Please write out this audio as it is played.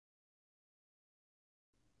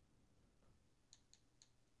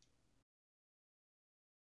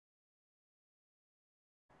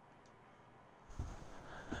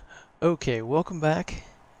Okay, welcome back,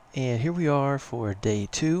 and here we are for day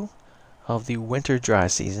 2 of the winter dry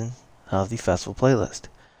season of the festival playlist.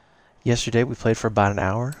 Yesterday we played for about an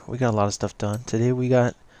hour. We got a lot of stuff done. Today we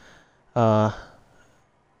got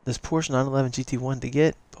this Porsche 911 GT1 to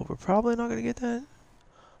get, but we're probably not going to get that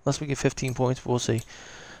unless we get 15 points, but we'll see.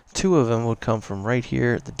 2 of them would come from right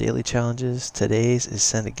here, the daily challenges. Today's is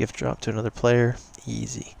send a gift drop to another player.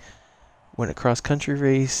 Easy. Win a cross-country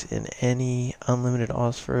race in any unlimited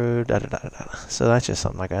off-road, da-da-da-da-da. So that's just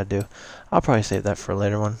something I gotta do. I'll probably save that for a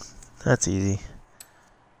later one. That's easy.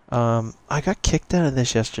 I got kicked out of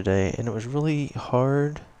this yesterday, and it was really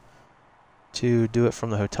hard to do it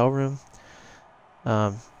from the hotel room.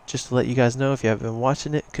 Just to let you guys know, if you haven't been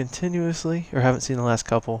watching it continuously, or haven't seen the last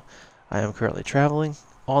couple, I am currently traveling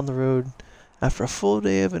on the road after a full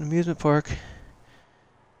day of an amusement park.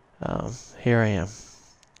 Here I am,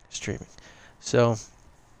 streaming. So,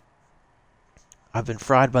 I've been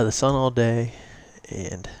fried by the sun all day,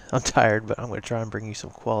 and I'm tired, but I'm going to try and bring you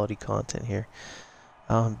some quality content here.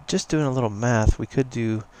 Just doing a little math, we could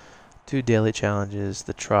do 2 daily challenges,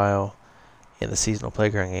 the trial, and the seasonal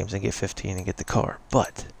playground games, and get 15 and get the car.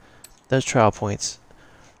 But, those trial points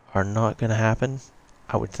are not going to happen,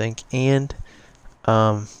 I would think, and,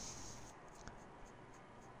 well,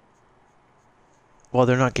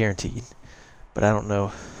 they're not guaranteed, but I don't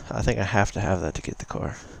know. I think I have to have that to get the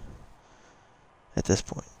car at this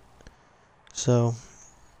point. So,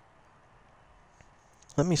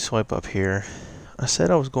 let me swipe up here. I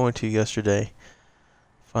said I was going to yesterday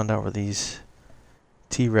find out where these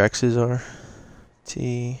T-Rexes are.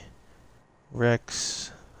 T-Rex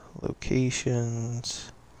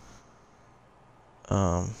locations.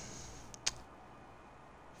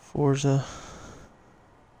 Forza.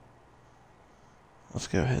 Let's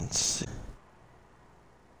go ahead and see.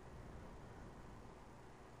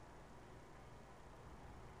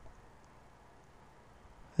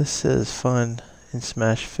 This says find and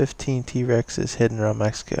smash 15 T-Rexes hidden around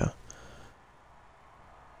Mexico.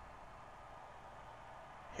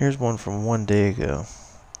 Here's one from 1 day ago.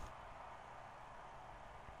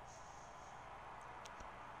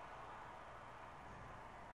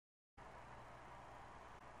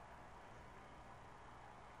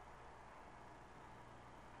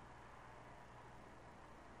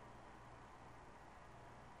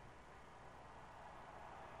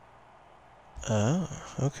 Oh,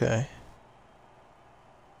 okay.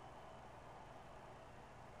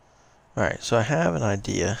 Alright, so I have an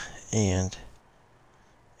idea, and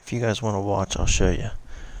if you guys want to watch, I'll show you.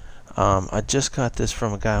 I just got this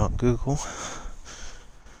from a guy on Google.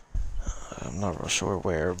 I'm not real sure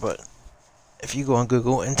where, but if you go on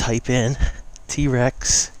Google and type in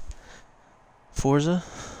T-Rex Forza,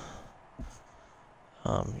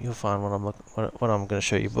 you'll find what I'm going to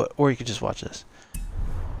show you. But or you could just watch this.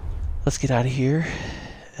 Let's get out of here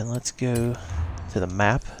and let's go to the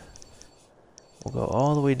map. We'll go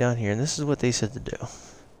all the way down here, and this is what they said to do.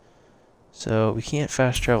 So we can't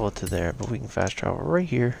fast travel to there, but we can fast travel right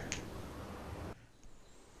here.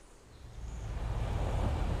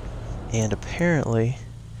 And apparently,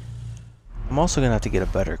 I'm also gonna have to get a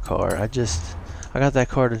better car. I got that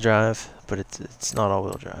car to drive, but it's not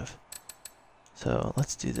all-wheel drive. So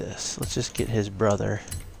let's do this. Let's just get his brother.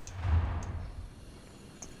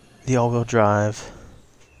 The all-wheel drive,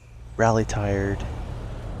 rally tired,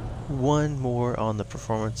 1 more on the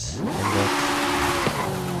performance index.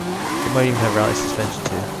 It might even have rally suspension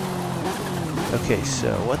too. Okay,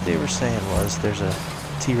 so what they were saying was there's a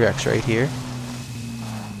T-Rex right here,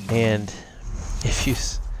 and if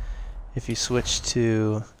you switch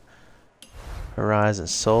to Horizon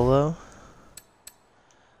Solo,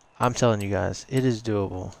 I'm telling you guys, it is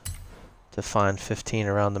doable to find 15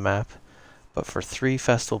 around the map. But for 3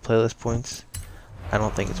 festival playlist points, I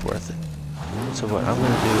don't think it's worth it. So what I'm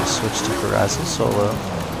going to do is switch to Horizon Solo.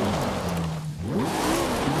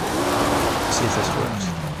 See if this works.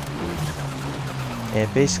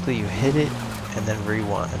 And basically you hit it and then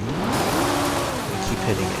rewind. And keep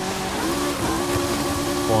hitting it.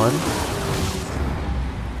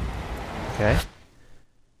 1. Okay.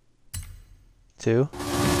 2.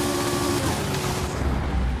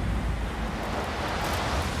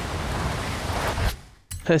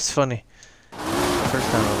 It's funny. First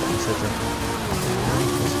time I said that.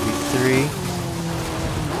 This would be 3.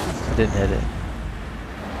 I didn't hit it.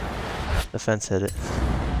 The fence hit it.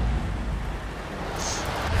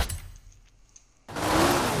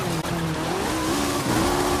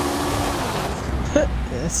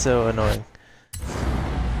 That's so annoying.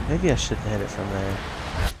 Maybe I shouldn't hit it from there.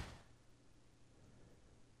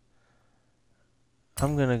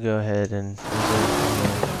 I'm gonna go ahead and...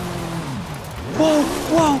 Whoa!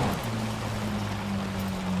 Whoa!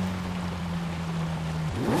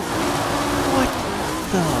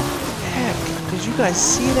 the heck? Did you guys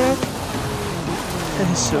see that?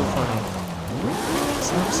 That is so funny.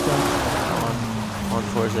 Some stuff on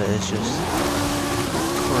Forza is just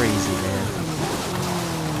crazy, man.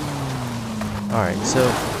 Alright, so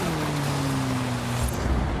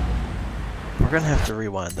we're gonna have to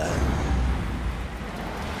rewind that.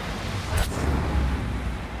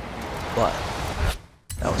 But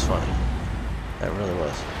that was funny. That really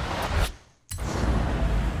was.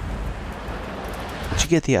 But you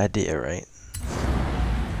get the idea, right?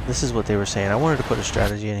 This is what they were saying. I wanted to put a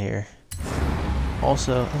strategy in here.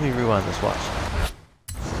 Also, let me rewind this, watch.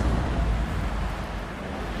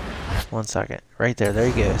 1 second. Right there, there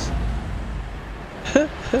he goes.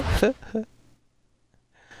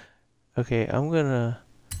 Okay, I'm gonna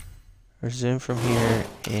resume from here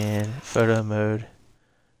in photo mode.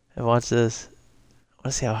 And watch this. I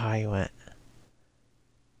wanna see how high he went.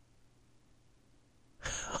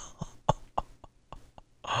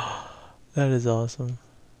 That is awesome.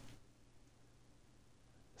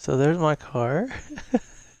 So there's my car.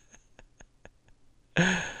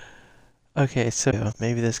 Okay, so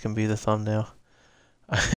maybe this can be the thumbnail.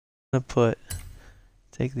 I'm gonna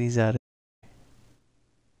take these out.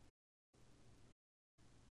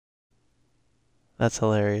 That's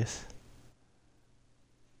hilarious.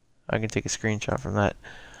 I can take a screenshot from that.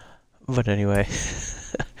 But anyway,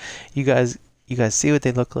 you guys see what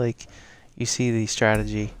they look like. You see the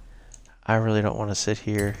strategy. I really don't want to sit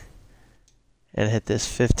here and hit this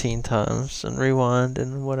 15 times and rewind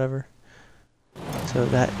and whatever. So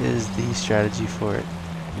that is the strategy for it.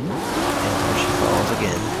 And there she falls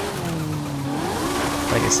again.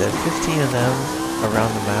 Like I said, 15 of them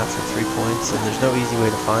around the map for 3 points, and there's no easy way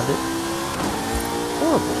to find it.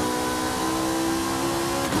 Horrible.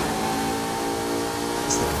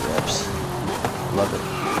 This thing rips. Love it.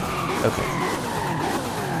 Okay.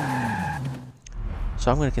 So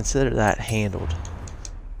I'm going to consider that handled.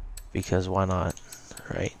 Because why not,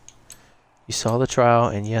 right? You saw the trial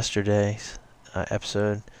in yesterday's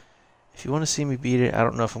episode. If you want to see me beat it, I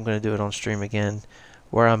don't know if I'm going to do it on stream again.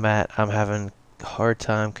 Where I'm at, I'm having a hard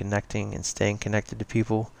time connecting and staying connected to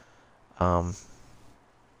people.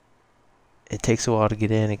 It takes a while to get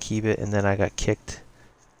in and keep it, and then I got kicked.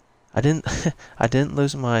 I didn't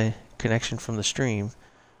lose my connection from the stream,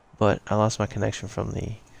 but I lost my connection from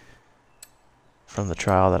the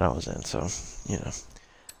trial that I was in. So, you know.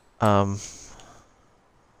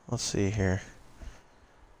 Let's see here.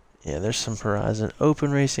 Yeah, there's some Horizon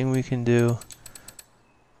Open racing we can do.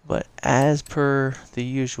 But as per the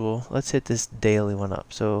usual, let's hit this daily one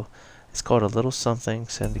up. So it's called a little something.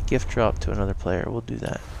 Send a gift drop to another player. We'll do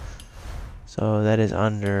that. So that is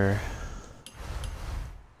under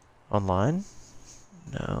online.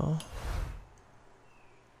 No.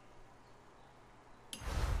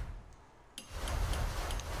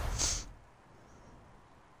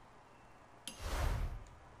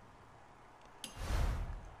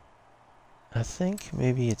 I think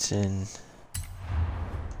maybe it's in...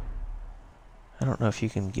 I don't know if you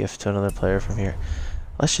can gift to another player from here.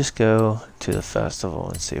 Let's just go to the festival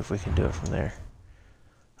and see if we can do it from there.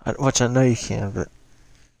 Which I know you can, but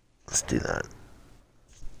let's do that.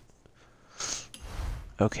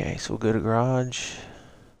 Okay, so we'll go to garage,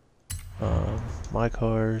 my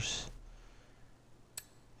cars,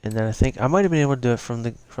 and then I think I might have been able to do it from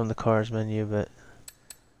the cars menu, but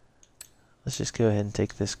let's just go ahead and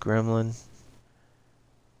take this gremlin,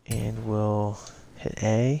 and we'll hit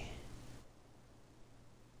A,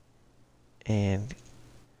 and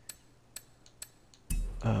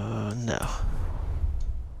no.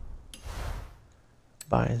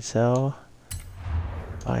 Buy and sell.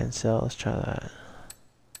 Buy and sell. Let's try that.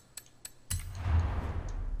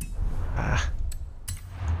 Ah.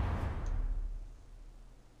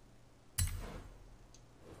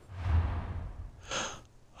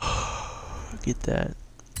 Get that.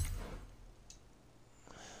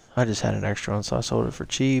 I just had an extra one, so I sold it for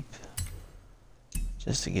cheap.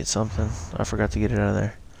 Just to get something. I forgot to get it out of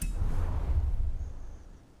there.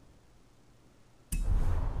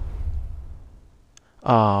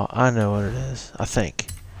 Oh, I know what it is. I think.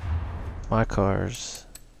 My cars.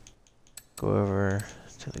 Go over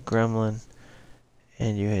to the gremlin.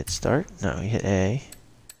 And you hit start. No, you hit A.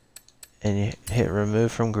 And you hit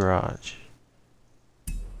remove from garage.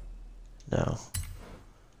 No.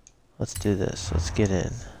 Let's do this. Let's get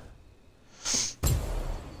in.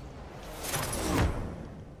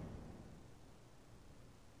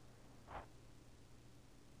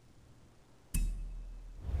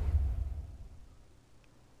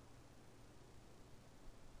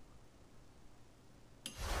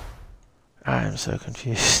 I am so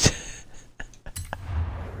confused.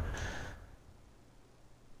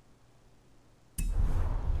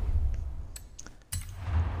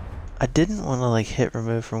 I didn't want to like hit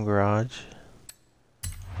remove from garage.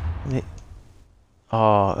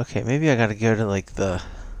 Oh, okay. Maybe I gotta go to like the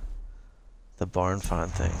barn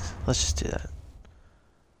find things. Let's just do that.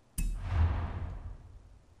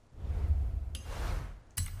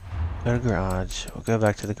 Go to garage. We'll go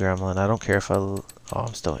back to the gremlin. I don't care if oh,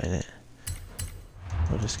 I'm still in it.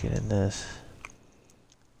 We'll just get in this.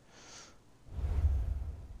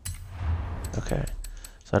 Okay.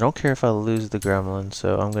 So I don't care if I lose the gremlin,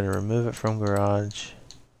 so I'm going to remove it from garage.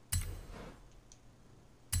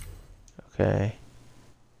 Okay.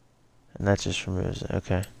 And that just removes it.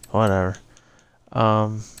 Okay. Whatever.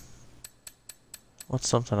 What's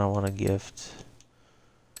something I want to gift?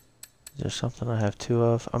 Is there something I have two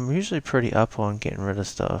of? I'm usually pretty up on getting rid of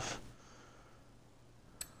stuff.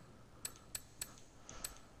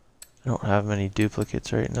 I don't have many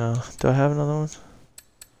duplicates right now. Do I have another one?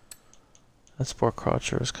 That sport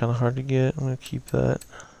crotcher is kind of hard to get. I'm going to keep that.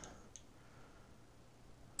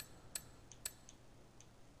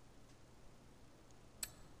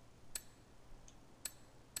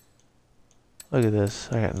 Look at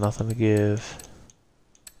this. I got nothing to give.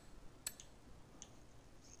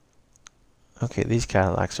 Okay, these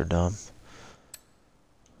Cadillacs are dumb.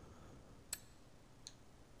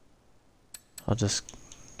 I'll just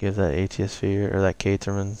give that ATSV or that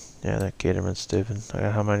Caterman. Yeah, that Caterman's stupid. I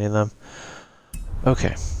got how many of them?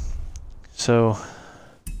 Okay. So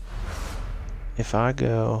if I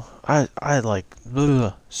go, I like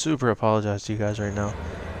super apologize to you guys right now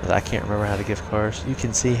that I can't remember how to gift cars. You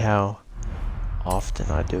can see how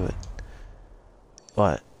often I do it.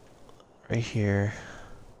 But right here,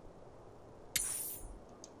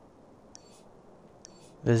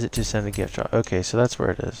 visit to send a gift drop. Okay, so that's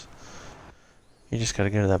where it is. You just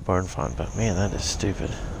gotta go to that barn find, but man, that is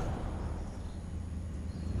stupid.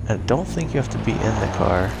 I don't think you have to be in the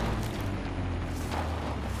car.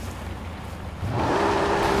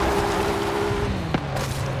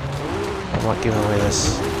 I'm not giving away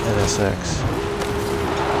this NSX.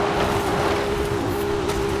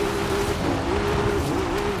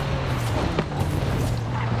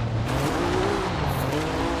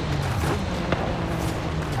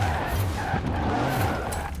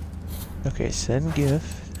 Okay, send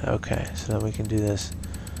gift. Okay, so then we can do this.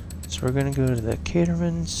 So we're gonna go to the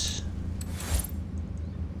Catermans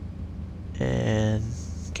and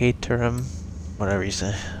Caterham, whatever you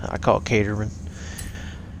say. I call it Caterman.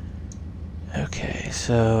 Okay,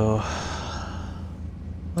 so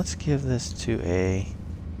let's give this to a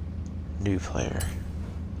new player.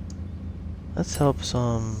 Let's help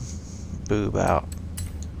some boob out.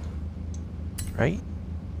 Right?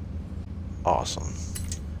 Awesome.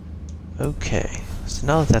 Okay, so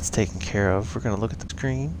now that that's taken care of, we're going to look at the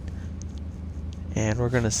screen and we're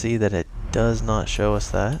going to see that it does not show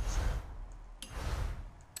us that.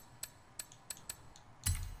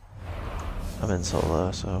 I'm in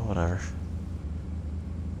solo, so whatever.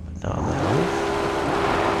 But now I'm in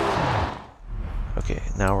live. Okay,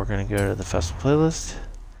 now we're going to go to the festival playlist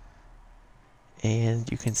and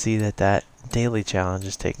you can see that that daily challenge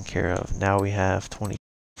is taken care of. Now we have 20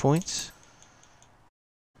 points.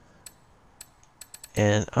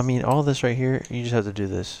 And I mean, all this right here, you just have to do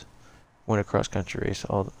this. Win a cross-country race,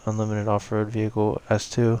 all unlimited off-road vehicle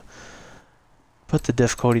S2. Put the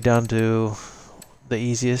difficulty down to the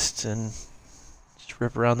easiest and just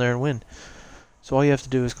rip around there and win. So all you have to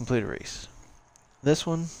do is complete a race. This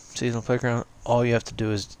one, seasonal playground, all you have to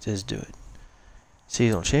do is do it.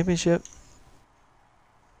 Seasonal championship.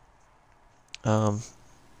 You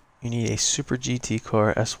need a Super GT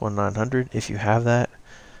car S1900 if you have that.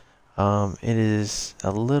 It is a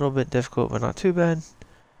little bit difficult, but not too bad.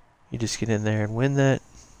 You just get in there and win that.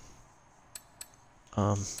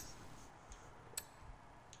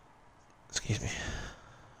 Excuse me.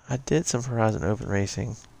 I did some Horizon Open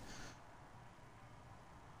racing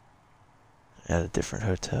at a different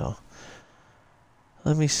hotel.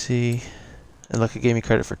 Let me see. And look, it gave me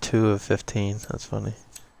credit for 2 of 15. That's funny.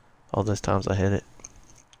 All those times I hit it.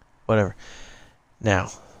 Whatever. Now,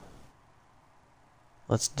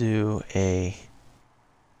 let's do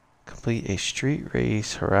complete a street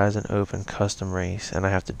race, Horizon Open custom race, and I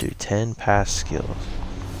have to do 10 past skills.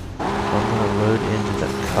 So I'm going to load into the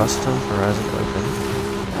custom Horizon Open.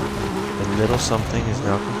 The middle something is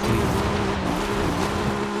now complete.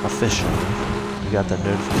 Officially. You got the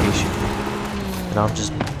notification. And I'm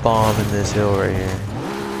just bombing this hill right here.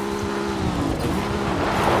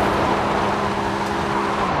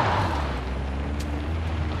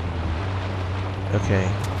 Okay.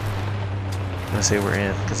 I'm gonna say we're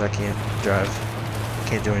in because I can't drive.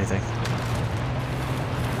 Can't do anything.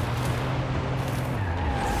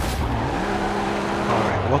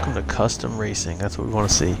 Alright, welcome to custom racing. That's what we want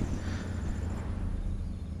to see.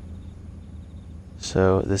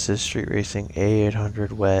 So this is street racing,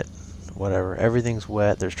 A800 wet, whatever. Everything's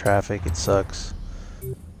wet, there's traffic, it sucks.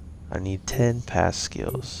 I need 10 pass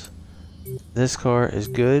skills. This car is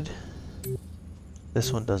good.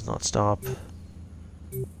 This one does not stop.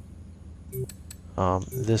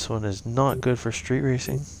 This one is not good for street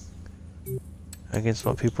racing. Against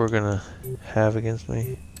what people are gonna have against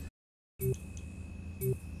me.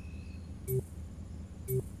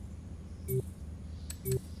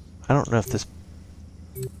 I don't know if this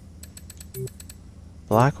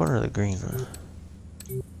black one or the green one.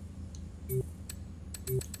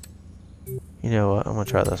 You know what? I'm gonna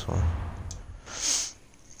try this one.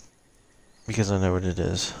 Because I know what it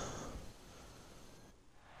is.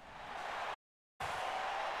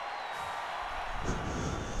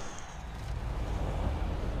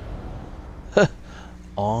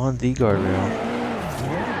 On the guardrail.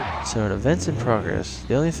 So an event's in progress.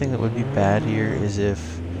 The only thing that would be bad here is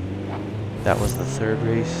if that was the third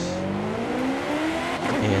race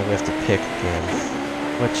and we have to pick again,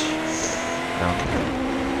 which I don't care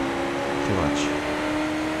too much.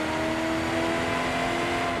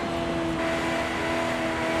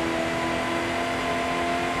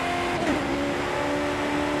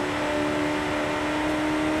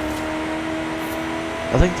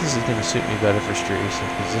 I think this is going to suit me better for street racing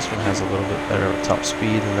because this one has a little bit better top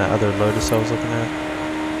speed than that other Lotus I was looking at.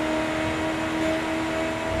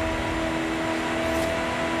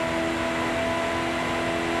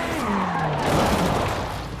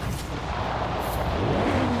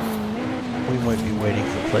 We might be waiting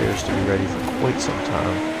for players to be ready for quite some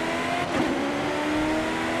time.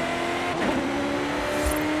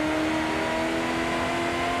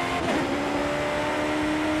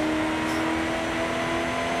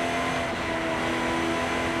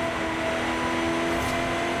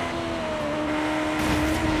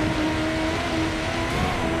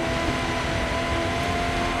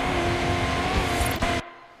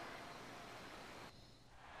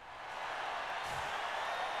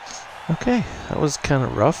 Okay, that was kind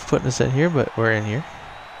of rough putting us in here, but we're in here.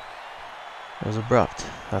 It was abrupt,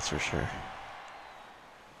 that's for sure.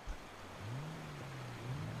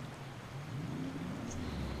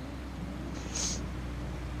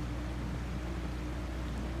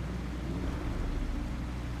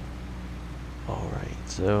 Alright,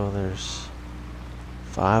 so there's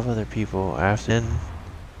 5 other people after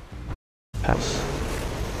pass.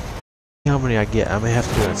 How many I get? I may have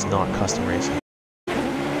to do it. It's not custom racing.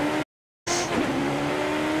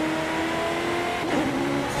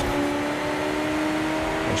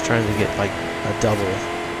 Trying to get like a double.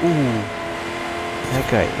 Ooh, that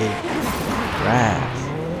guy ate grass.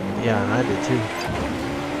 Yeah, and I did too.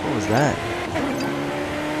 What was that?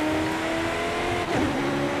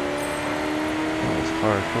 That was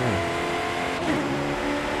hardcore.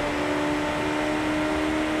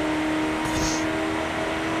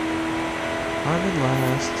 I'm in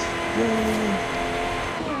last. Yay.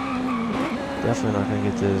 Definitely not gonna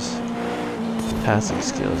get those passing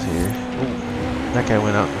skills here. Ooh. That guy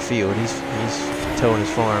went out in the field. He's towing his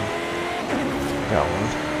farm. Got one.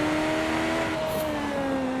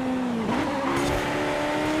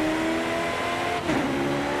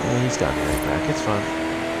 Yeah, he's got me right back. It's fun.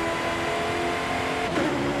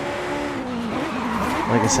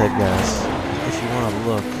 Like I said, guys, if you want to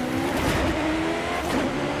look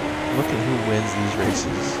at who wins these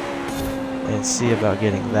races and see about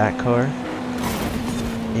getting that car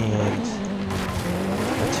and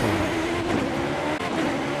a tune.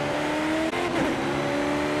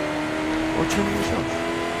 Or tune yourself.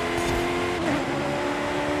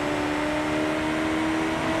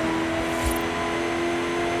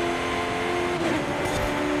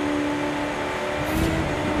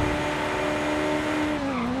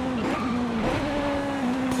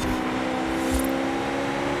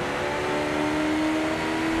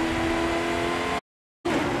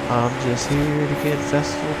 I'm just here to get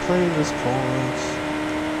festival playlist points.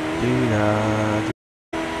 Do not.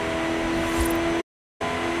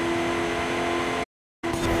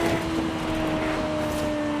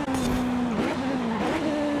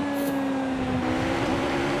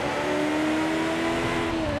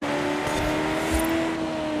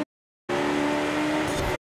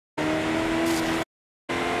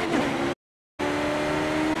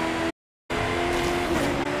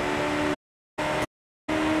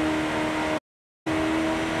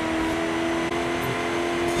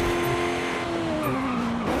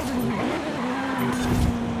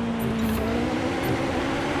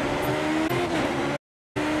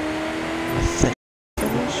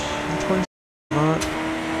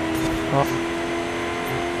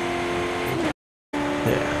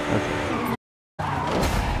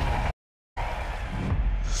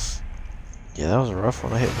 that was a rough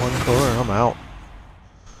one. I hit one car and I'm out.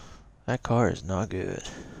 That car is not good.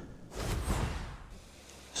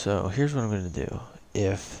 So here's what I'm going to do.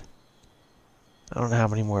 If I don't know how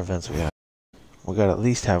many more events we have. We got to at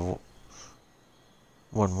least have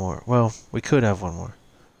one more. Well, we could have one more.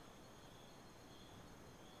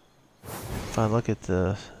 If I look at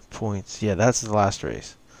the points, yeah, that's the last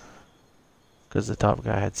race. Because the top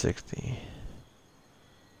guy had 60.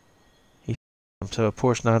 So a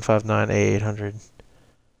Porsche 959 A800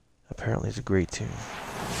 apparently is a great tune.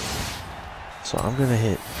 So I'm going to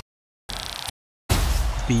hit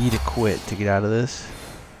B to quit to get out of this.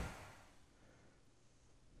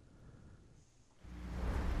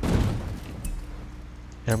 And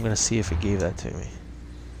I'm going to see if it gave that to me.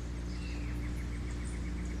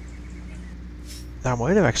 I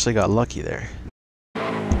might have actually got lucky there.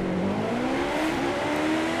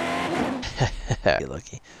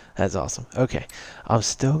 Lucky. That's awesome. Okay. I'm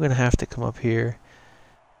still going to have to come up here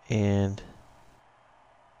and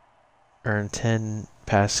earn 10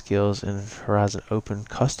 past skills in Horizon Open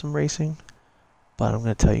Custom Racing. But I'm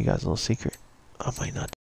going to tell you guys a little secret. I might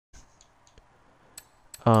not.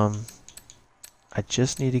 I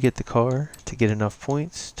just need to get the car to get enough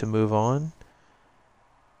points to move on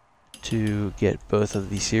to get both of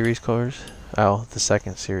the series cars. Oh, the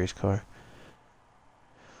second series car.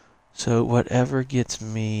 So whatever gets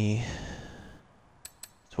me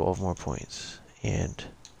 12 more points, and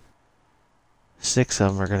 6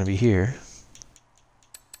 of them are going to be here.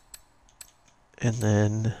 And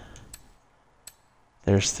then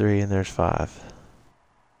there's 3 and there's 5.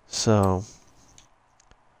 So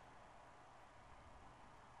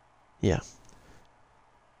yeah.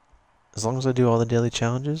 As long as I do all the daily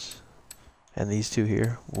challenges, and these 2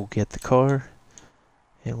 here, we'll get the car,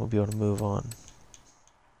 and we'll be able to move on.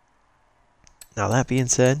 Now that being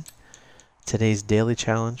said, today's daily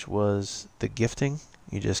challenge was the gifting.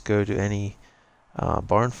 You just go to any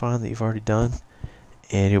barn find that you've already done,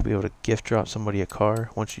 and you'll be able to gift drop somebody a car.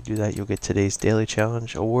 Once you do that, you'll get today's daily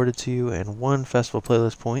challenge awarded to you and 1 festival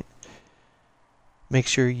playlist point. Make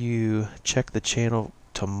sure you check the channel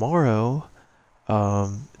tomorrow.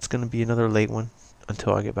 It's going to be another late one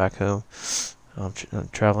until I get back home. I'm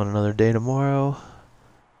traveling another day tomorrow.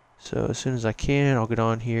 So as soon as I can, I'll get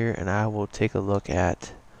on here and I will take a look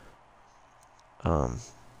at,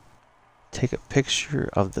 take a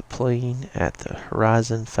picture of the plane at the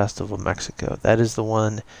Horizon Festival Mexico. That is the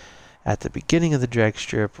one at the beginning of the drag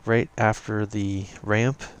strip, right after the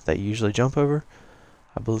ramp that you usually jump over.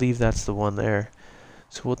 I believe that's the one there.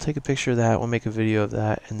 So we'll take a picture of that, we'll make a video of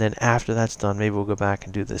that, and then after that's done, maybe we'll go back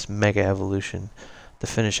and do this mega evolution to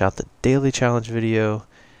finish out the daily challenge video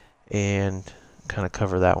and kind of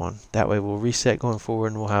cover that one. That way we'll reset going forward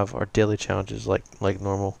and we'll have our daily challenges like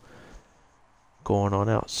normal going on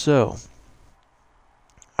out. So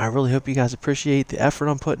I really hope you guys appreciate the effort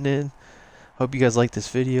I'm putting in. Hope you guys like this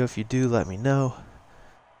video. If you do, let me know.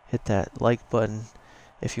 Hit that like button.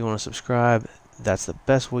 If you want to subscribe, that's the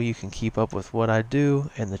best way you can keep up with what I do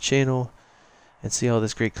and the channel and see all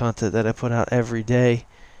this great content that I put out every day.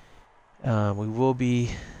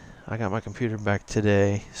 I got my computer back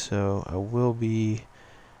today, so I will be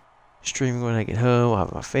streaming when I get home. I'll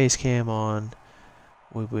have my face cam on.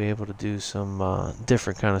 We'll be able to do some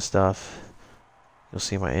different kind of stuff. You'll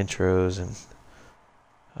see my intros and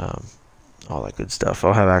all that good stuff.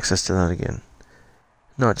 I'll have access to that again.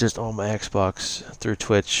 Not just on my Xbox, through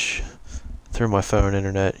Twitch, through my phone,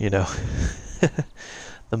 internet, you know,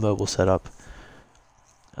 the mobile setup.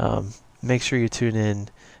 Make sure you tune in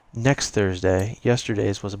next Thursday.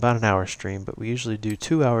 Yesterday's was about an hour stream, but we usually do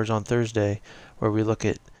 2 hours on Thursday where we look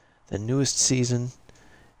at the newest season.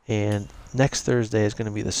 And next Thursday is going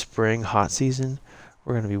to be the spring hot season.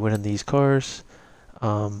 We're going to be winning these cars.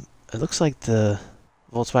 It looks like the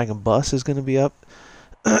Volkswagen bus is going to be up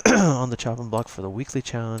on the chopping block for the weekly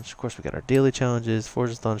challenge. Of course, we got our daily challenges,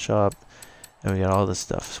 Forza Thon Shop, and we got all this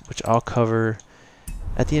stuff, which I'll cover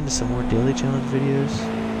at the end of some more daily challenge videos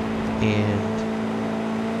and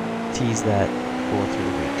tease that going through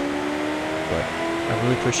the week. But I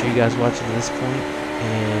really appreciate you guys watching to this point,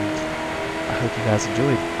 and I hope you guys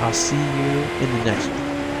enjoyed. I'll see you in the next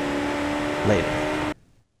one. Later.